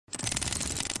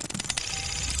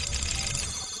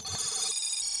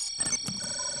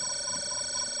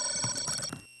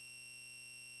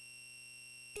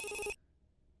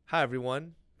Hi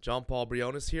everyone, John Paul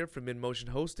Briones here from InMotion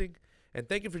Hosting, and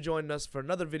thank you for joining us for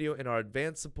another video in our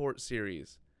advanced support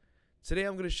series. Today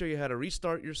I'm going to show you how to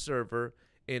restart your server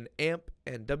in AMP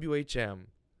and WHM.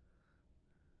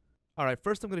 Alright,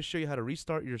 first I'm going to show you how to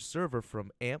restart your server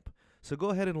from AMP. So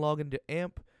go ahead and log into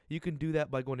AMP. You can do that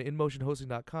by going to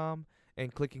InMotionHosting.com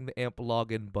and clicking the AMP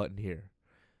login button here.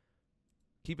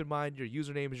 Keep in mind your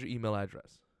username is your email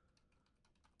address.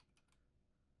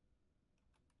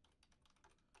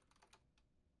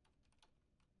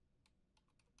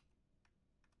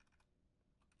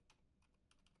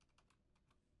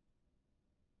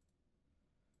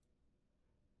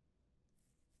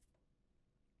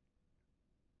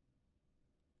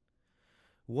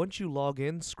 Once you log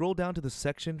in, scroll down to the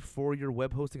section for your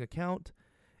web hosting account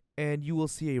and you will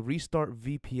see a Restart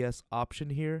VPS option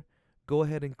here. Go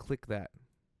ahead and click that.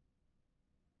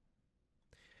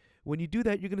 When you do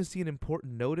that, you're going to see an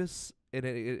important notice and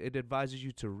it advises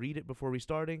you to read it before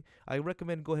restarting. I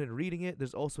recommend go ahead and reading it.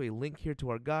 There's also a link here to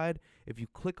our guide. If you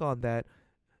click on that,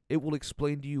 it will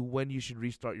explain to you when you should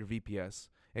restart your VPS.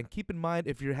 And keep in mind,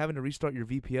 if you're having to restart your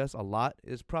VPS a lot,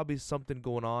 there's probably something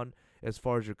going on as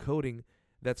far as your coding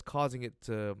that's causing it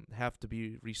to have to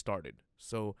be restarted.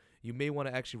 So you may want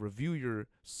to actually review your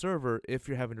server if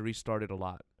you're having to restart it a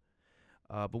lot.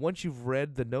 But once you've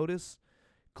read the notice,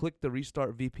 click the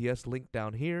Restart VPS link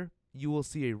down here. You will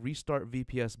see a Restart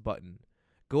VPS button.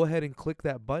 Go ahead and click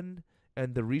that button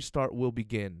and the restart will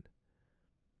begin.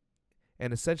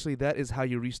 And essentially that is how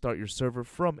you restart your server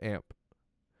from AMP.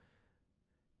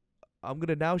 I'm going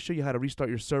to now show you how to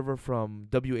restart your server from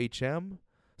WHM.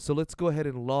 So let's go ahead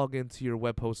and log into your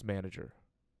web host manager.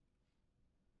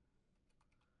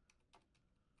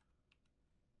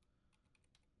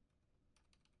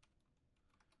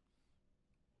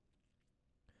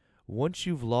 Once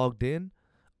you've logged in,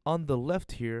 on the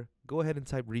left here, go ahead and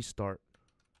type restart.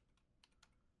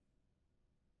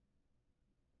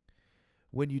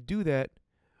 When you do that,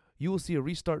 you will see a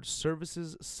restart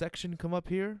services section come up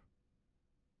here.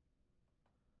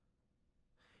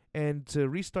 And to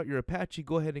restart your Apache,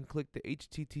 go ahead and click the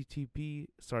HTTP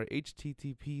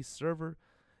server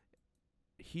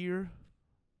here.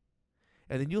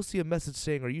 And then you'll see a message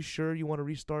saying, are you sure you want to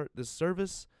restart this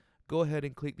service? Go ahead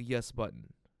and click the yes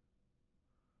button.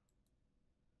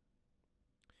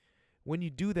 When you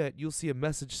do that, you'll see a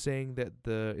message saying that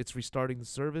it's restarting the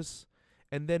service.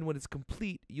 And then when it's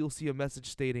complete, you'll see a message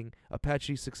stating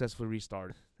Apache successfully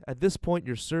restarted. At this point,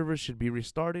 your server should be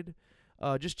restarted.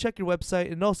 Just check your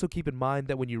website and also keep in mind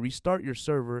that when you restart your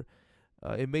server,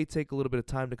 it may take a little bit of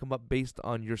time to come up based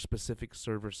on your specific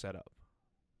server setup.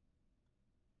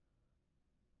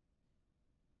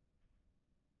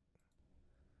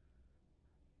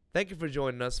 Thank you for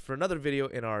joining us for another video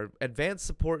in our advanced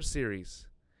support series.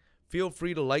 Feel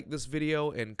free to like this video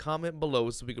and comment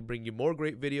below so we can bring you more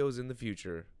great videos in the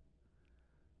future.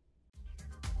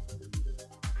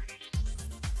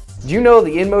 Do you know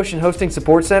the InMotion Hosting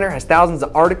Support Center has thousands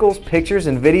of articles, pictures,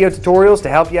 and video tutorials to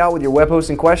help you out with your web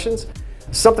hosting questions?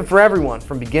 Something for everyone,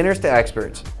 from beginners to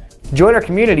experts. Join our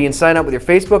community and sign up with your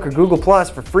Facebook or Google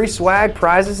Plus for free swag,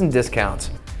 prizes, and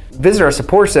discounts. Visit our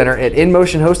support center at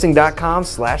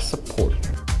InMotionHosting.com/support.